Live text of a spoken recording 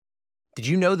Did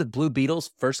you know that Blue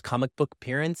Beetle's first comic book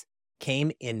appearance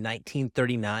came in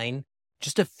 1939,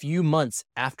 just a few months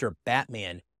after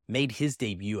Batman made his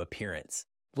debut appearance?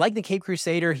 Like the Cape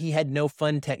Crusader, he had no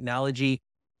fun technology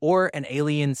or an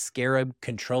alien scarab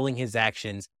controlling his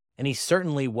actions, and he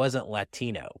certainly wasn't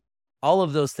Latino. All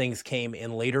of those things came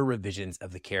in later revisions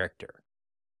of the character.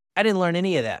 I didn't learn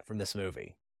any of that from this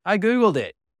movie. I Googled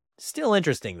it. Still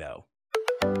interesting, though.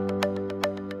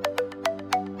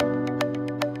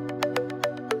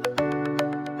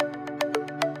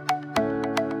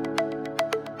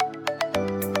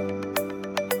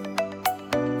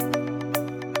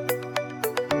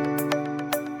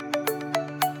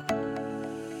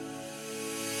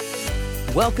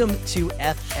 Welcome to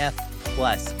FF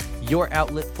Plus, your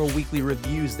outlet for weekly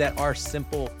reviews that are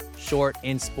simple, short,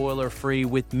 and spoiler-free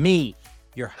with me,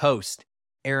 your host,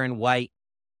 Aaron White.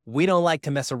 We don't like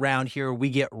to mess around here. We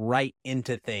get right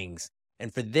into things.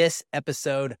 And for this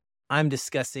episode, I'm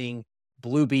discussing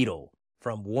Blue Beetle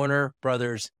from Warner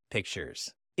Brothers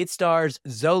Pictures. It stars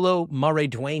Xolo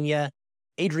Maridueña,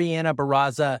 Adriana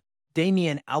Barraza,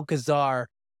 Damian Alcazar,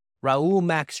 Raul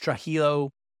Max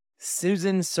Trujillo,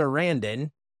 Susan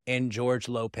Sarandon, and George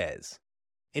Lopez.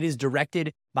 It is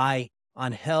directed by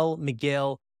Angel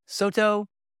Miguel Soto,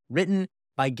 written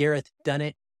by Gareth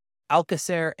Dunnett,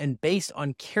 Alcacer, and based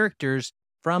on characters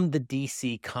from the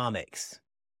DC Comics.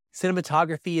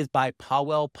 Cinematography is by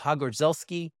Paweł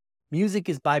Pogorzelski, music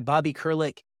is by Bobby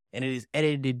Kurlik, and it is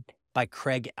edited by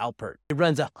Craig Alpert. It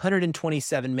runs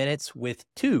 127 minutes with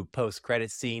 2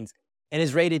 post-credit scenes and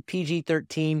is rated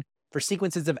PG-13 for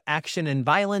sequences of action and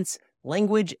violence,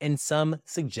 language, and some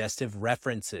suggestive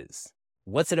references.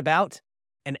 What's it about?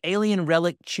 An alien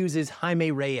relic chooses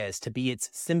Jaime Reyes to be its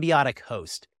symbiotic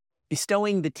host,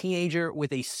 bestowing the teenager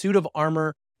with a suit of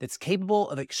armor that's capable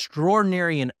of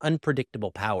extraordinary and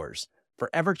unpredictable powers,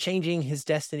 forever changing his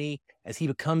destiny as he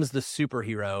becomes the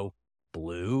superhero,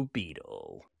 Blue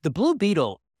Beetle. The Blue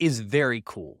Beetle is very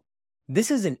cool. This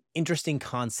is an interesting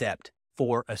concept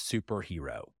for a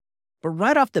superhero. But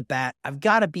right off the bat, I've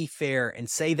got to be fair and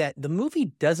say that the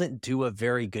movie doesn't do a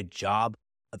very good job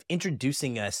of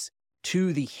introducing us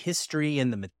to the history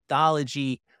and the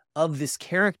mythology of this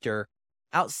character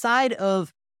outside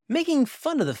of making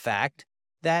fun of the fact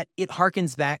that it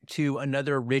harkens back to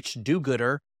another rich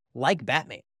do-gooder like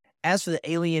Batman. As for the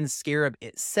alien scarab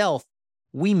itself,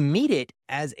 we meet it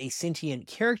as a sentient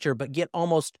character but get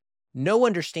almost no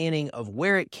understanding of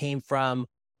where it came from,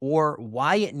 or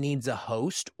why it needs a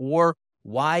host, or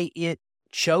why it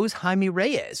chose Jaime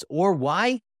Reyes, or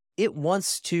why it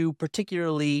wants to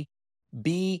particularly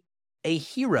be a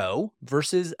hero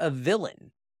versus a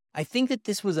villain. I think that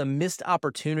this was a missed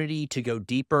opportunity to go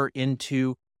deeper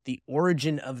into the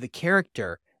origin of the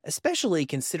character, especially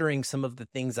considering some of the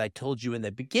things I told you in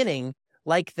the beginning,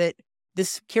 like that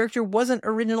this character wasn't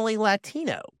originally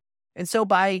Latino. And so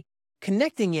by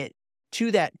connecting it to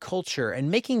that culture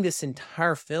and making this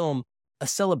entire film a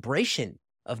celebration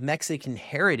of Mexican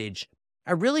heritage,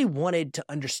 I really wanted to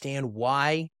understand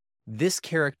why this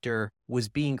character was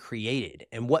being created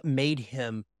and what made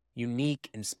him unique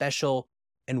and special,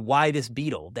 and why this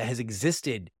beetle that has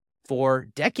existed for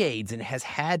decades and has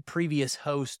had previous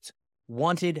hosts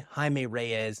wanted Jaime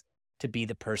Reyes to be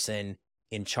the person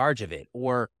in charge of it,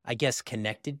 or I guess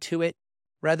connected to it.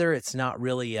 Rather, it's not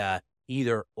really a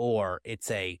either or,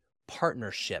 it's a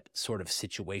partnership sort of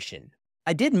situation.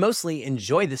 I did mostly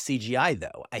enjoy the CGI,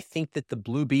 though. I think that the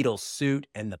Blue Beetle suit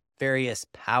and the various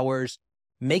powers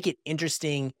make it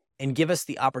interesting and give us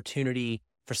the opportunity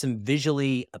for some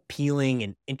visually appealing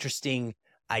and interesting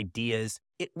ideas.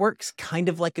 It works kind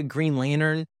of like a Green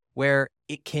Lantern, where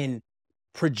it can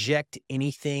project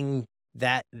anything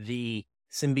that the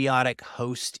symbiotic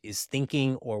host is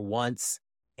thinking or wants,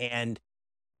 and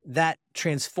that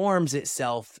transforms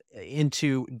itself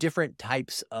into different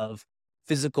types of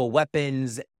physical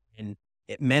weapons, and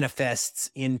it manifests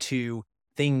into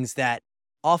things that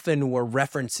often were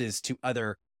references to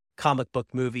other comic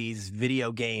book movies,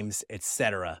 video games,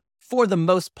 etc. For the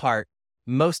most part,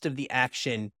 most of the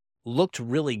action looked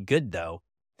really good, though.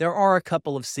 There are a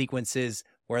couple of sequences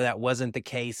where that wasn't the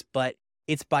case, but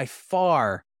it's by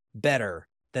far better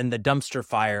than the dumpster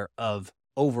fire of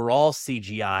overall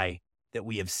CGI that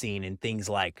we have seen in things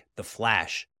like The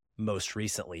Flash, most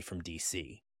recently from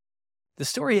DC. The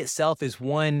story itself is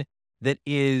one that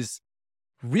is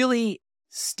really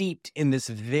steeped in this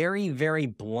very, very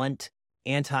blunt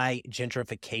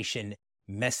anti-gentrification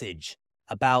message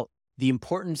about the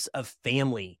importance of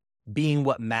family being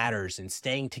what matters and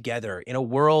staying together in a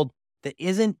world that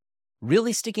isn't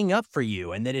really sticking up for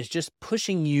you and that is just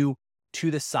pushing you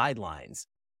to the sidelines.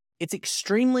 it's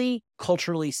extremely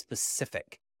culturally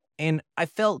specific. And I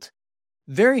felt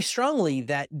very strongly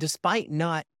that despite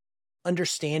not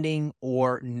understanding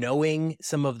or knowing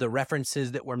some of the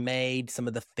references that were made, some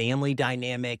of the family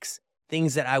dynamics,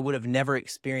 things that I would have never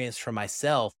experienced for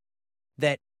myself,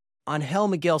 that Angel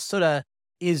Miguel Soda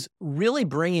is really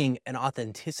bringing an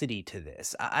authenticity to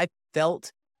this. I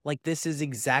felt like this is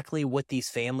exactly what these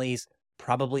families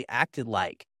probably acted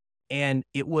like. And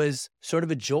it was sort of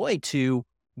a joy to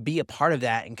be a part of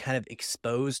that and kind of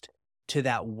exposed to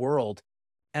that world.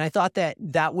 And I thought that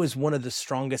that was one of the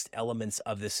strongest elements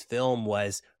of this film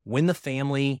was when the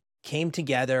family came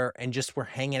together and just were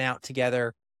hanging out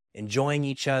together, enjoying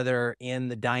each other in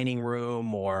the dining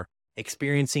room or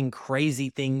experiencing crazy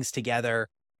things together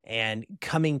and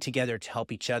coming together to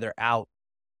help each other out.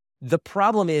 The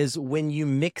problem is when you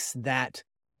mix that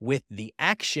with the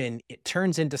action, it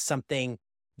turns into something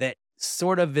that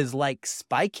sort of is like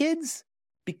Spy Kids,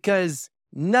 because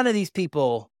none of these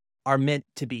people are meant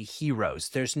to be heroes.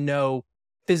 There's no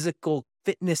physical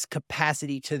fitness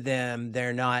capacity to them.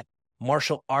 They're not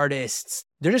martial artists.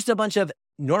 They're just a bunch of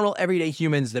normal everyday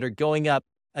humans that are going up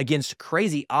against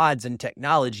crazy odds and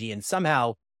technology and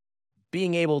somehow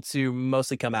being able to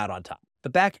mostly come out on top.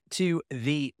 But back to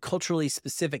the culturally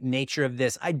specific nature of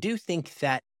this, I do think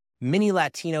that many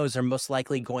Latinos are most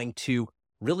likely going to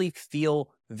really feel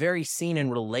very seen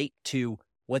and relate to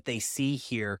what they see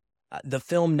here. The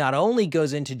film not only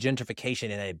goes into gentrification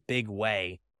in a big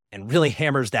way and really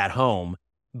hammers that home,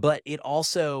 but it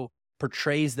also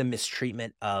portrays the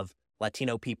mistreatment of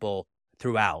Latino people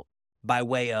throughout by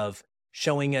way of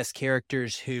showing us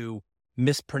characters who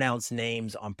mispronounce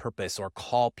names on purpose or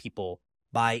call people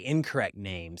by incorrect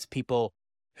names, people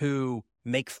who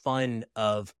make fun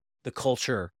of the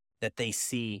culture that they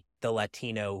see the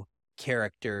Latino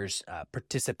characters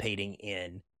participating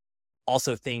in.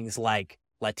 Also things like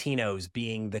Latinos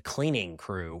being the cleaning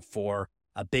crew for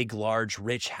a big, large,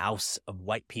 rich house of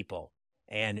white people,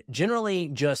 and generally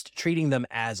just treating them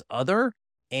as other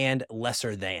and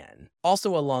lesser than.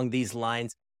 Also along these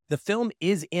lines, the film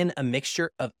is in a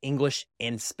mixture of English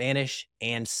and Spanish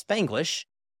and Spanglish.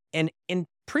 And in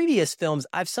previous films,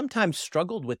 I've sometimes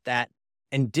struggled with that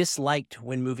and disliked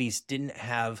when movies didn't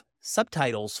have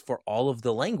subtitles for all of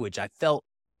the language. I felt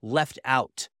left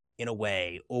out in a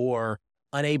way or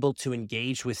unable to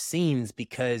engage with scenes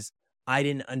because I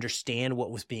didn't understand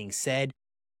what was being said.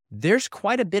 There's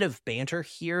quite a bit of banter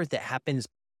here that happens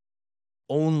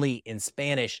only in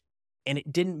Spanish, and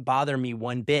it didn't bother me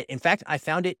one bit. In fact, I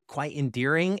found it quite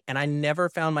endearing, and I never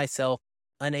found myself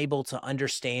unable to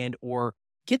understand or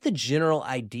get the general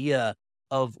idea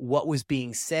of what was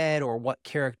being said or what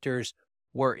characters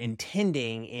were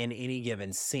intending in any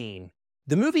given scene.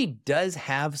 The movie does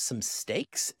have some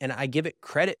stakes, and I give it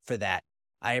credit for that.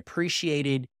 I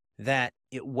appreciated that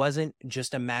it wasn't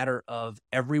just a matter of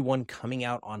everyone coming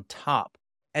out on top.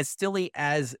 As silly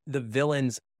as the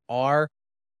villains are,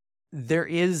 there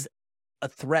is a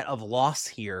threat of loss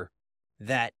here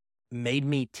that made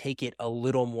me take it a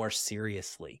little more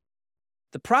seriously.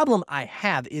 The problem I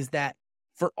have is that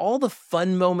for all the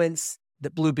fun moments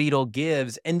that Blue Beetle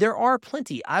gives, and there are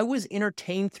plenty, I was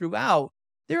entertained throughout,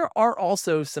 there are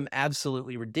also some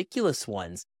absolutely ridiculous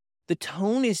ones. The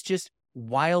tone is just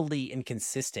wildly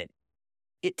inconsistent.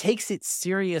 It takes its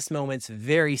serious moments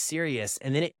very serious,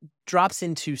 and then it drops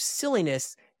into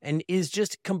silliness and is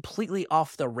just completely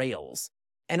off the rails.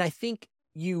 And I think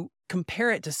you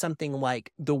compare it to something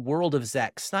like the world of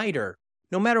Zack Snyder,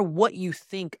 no matter what you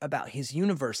think about his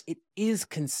universe, it is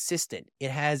consistent.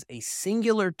 It has a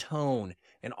singular tone,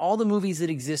 and all the movies that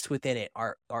exist within it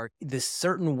are this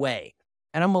certain way.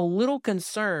 And I'm a little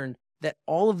concerned that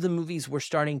all of the movies we're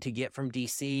starting to get from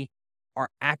DC are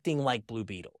acting like Blue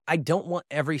Beetle. I don't want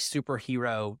every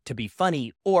superhero to be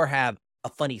funny or have a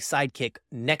funny sidekick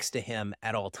next to him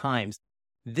at all times.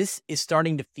 This is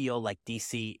starting to feel like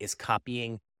DC is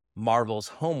copying Marvel's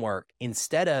homework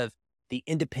instead of the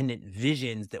independent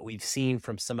visions that we've seen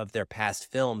from some of their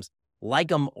past films. Like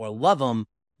them or love them,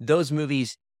 those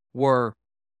movies were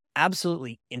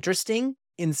absolutely interesting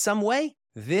in some way.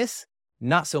 This,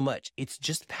 not so much. It's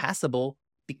just passable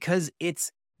because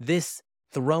it's this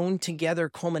thrown together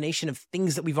culmination of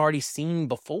things that we've already seen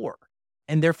before.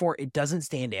 And therefore, it doesn't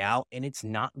stand out and it's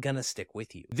not going to stick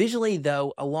with you. Visually,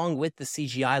 though, along with the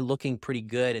CGI looking pretty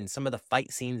good and some of the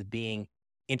fight scenes being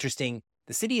interesting,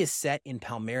 the city is set in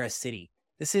Palmyra City.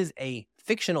 This is a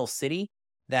fictional city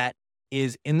that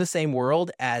is in the same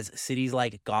world as cities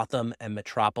like Gotham and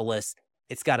Metropolis.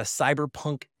 It's got a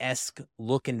cyberpunk-esque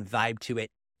look and vibe to it.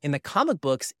 In the comic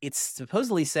books, it's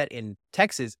supposedly set in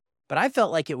Texas, but I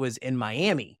felt like it was in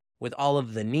Miami with all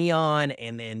of the neon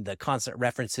and then the constant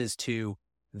references to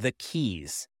the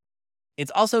keys.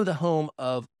 It's also the home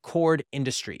of Cord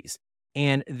Industries,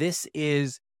 and this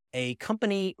is a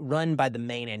company run by the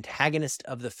main antagonist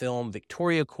of the film,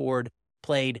 Victoria Cord,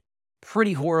 played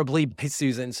pretty horribly by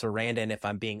Susan Sarandon, if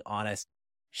I'm being honest.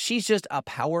 She's just a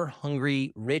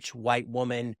power-hungry, rich white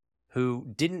woman who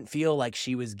didn't feel like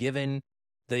she was given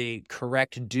the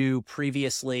correct due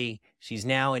previously. She's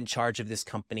now in charge of this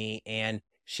company, and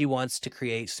she wants to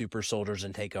create super soldiers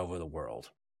and take over the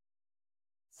world.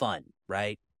 Fun,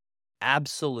 right?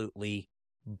 Absolutely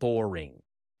boring.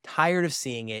 Tired of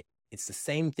seeing it. It's the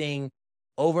same thing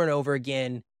over and over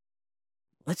again.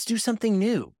 Let's do something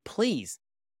new, please.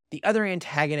 The other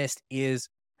antagonist is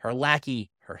her lackey,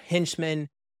 her henchman,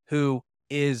 who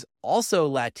is also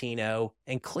Latino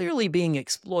and clearly being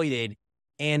exploited.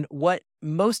 And what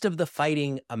most of the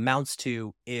fighting amounts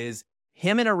to is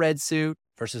him in a red suit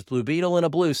versus Blue Beetle in a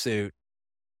blue suit,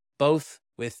 both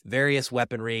with various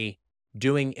weaponry,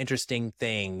 doing interesting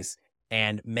things,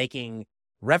 and making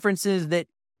references that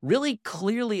really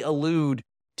clearly allude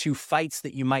to fights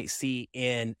that you might see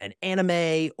in an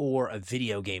anime or a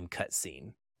video game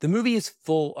cutscene. The movie is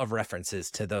full of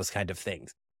references to those kind of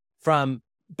things, from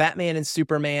Batman and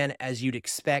Superman, as you'd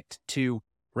expect, to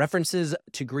references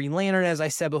to Green Lantern, as I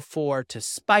said before, to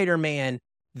Spider-Man.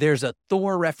 There's a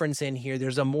Thor reference in here.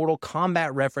 There's a Mortal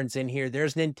Kombat reference in here.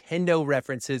 There's Nintendo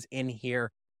references in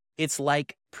here. It's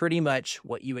like pretty much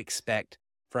what you expect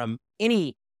from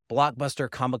any blockbuster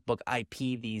comic book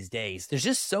IP these days. There's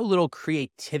just so little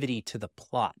creativity to the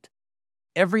plot.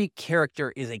 Every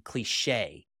character is a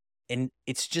cliche, and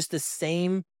it's just the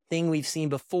same thing we've seen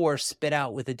before spit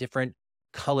out with a different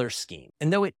color scheme.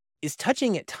 And though it is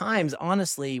touching at times,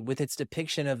 honestly, with its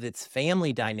depiction of its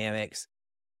family dynamics,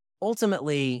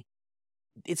 ultimately,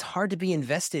 it's hard to be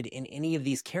invested in any of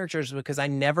these characters because I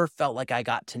never felt like I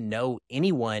got to know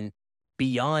anyone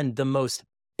beyond the most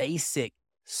basic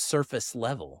surface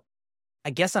level. I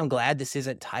guess I'm glad this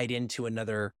isn't tied into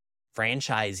another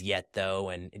franchise yet, though,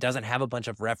 and it doesn't have a bunch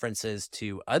of references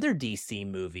to other DC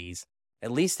movies.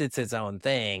 At least it's its own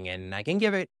thing, and I can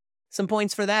give it some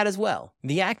points for that as well.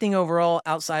 The acting overall,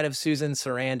 outside of Susan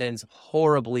Sarandon's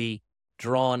horribly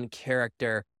drawn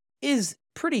character, is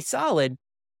pretty solid.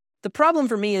 The problem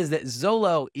for me is that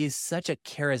Zolo is such a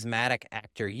charismatic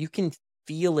actor. You can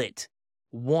feel it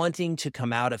wanting to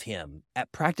come out of him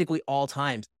at practically all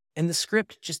times. And the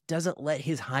script just doesn't let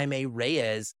his Jaime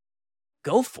Reyes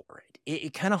go for it.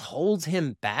 It kind of holds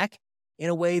him back in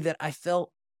a way that I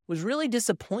felt was really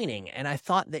disappointing. And I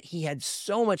thought that he had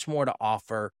so much more to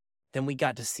offer than we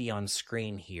got to see on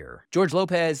screen here. George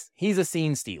Lopez, he's a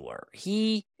scene stealer.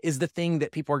 He is the thing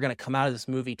that people are going to come out of this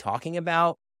movie talking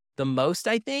about the most,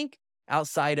 I think,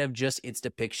 outside of just its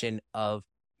depiction of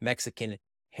Mexican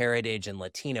heritage and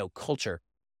Latino culture.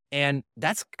 And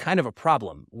that's kind of a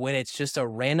problem when it's just a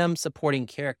random supporting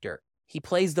character. He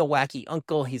plays the wacky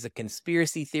uncle. He's a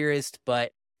conspiracy theorist,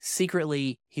 but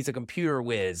secretly he's a computer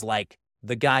whiz, like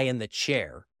the guy in the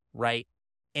chair, right?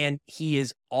 And he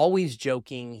is always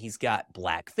joking. He's got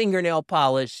black fingernail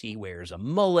polish. He wears a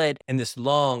mullet and this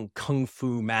long kung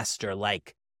fu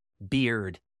master-like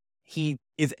beard. He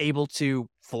is able to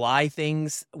fly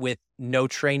things with no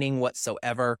training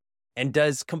whatsoever and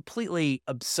does completely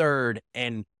absurd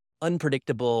and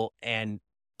unpredictable and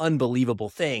unbelievable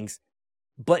things,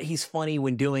 but he's funny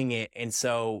when doing it. And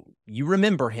so you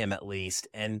remember him at least.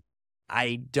 And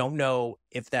I don't know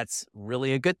if that's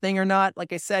really a good thing or not,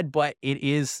 like I said, but it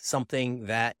is something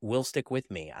that will stick with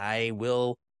me. I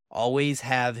will always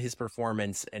have his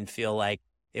performance and feel like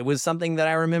it was something that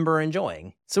I remember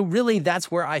enjoying. So really,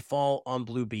 that's where I fall on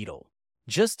Blue Beetle.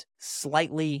 Just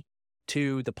slightly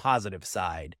to the positive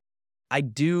side. I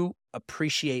do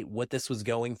appreciate what this was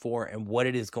going for and what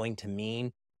it is going to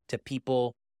mean to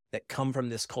people that come from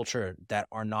this culture that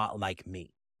are not like me.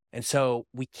 And so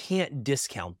we can't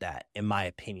discount that, in my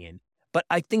opinion. But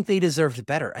I think they deserved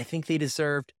better. I think they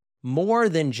deserved more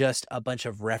than just a bunch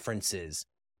of references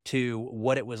to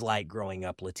what it was like growing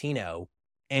up Latino.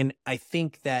 And I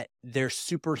think that their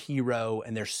superhero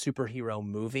and their superhero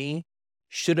movie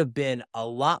should have been a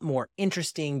lot more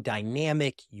interesting,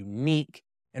 dynamic, unique,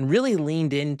 and really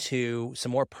leaned into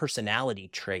some more personality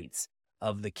traits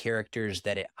of the characters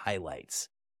that it highlights.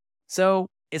 So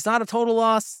it's not a total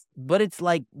loss, but it's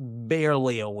like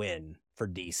barely a win for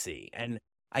DC. And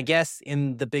I guess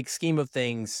in the big scheme of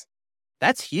things,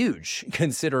 that's huge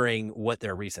considering what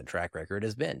their recent track record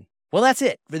has been. Well, that's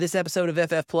it for this episode of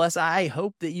FF Plus. I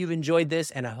hope that you've enjoyed this,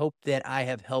 and I hope that I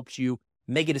have helped you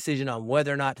make a decision on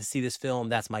whether or not to see this film.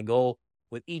 That's my goal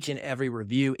with each and every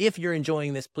review. If you're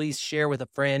enjoying this, please share with a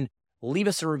friend, leave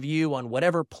us a review on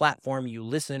whatever platform you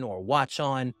listen or watch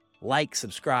on. Like,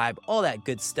 subscribe, all that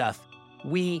good stuff.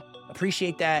 We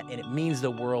appreciate that, and it means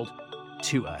the world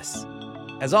to us.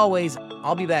 As always,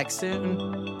 I'll be back soon.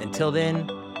 Until then,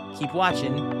 keep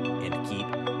watching and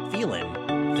keep feeling.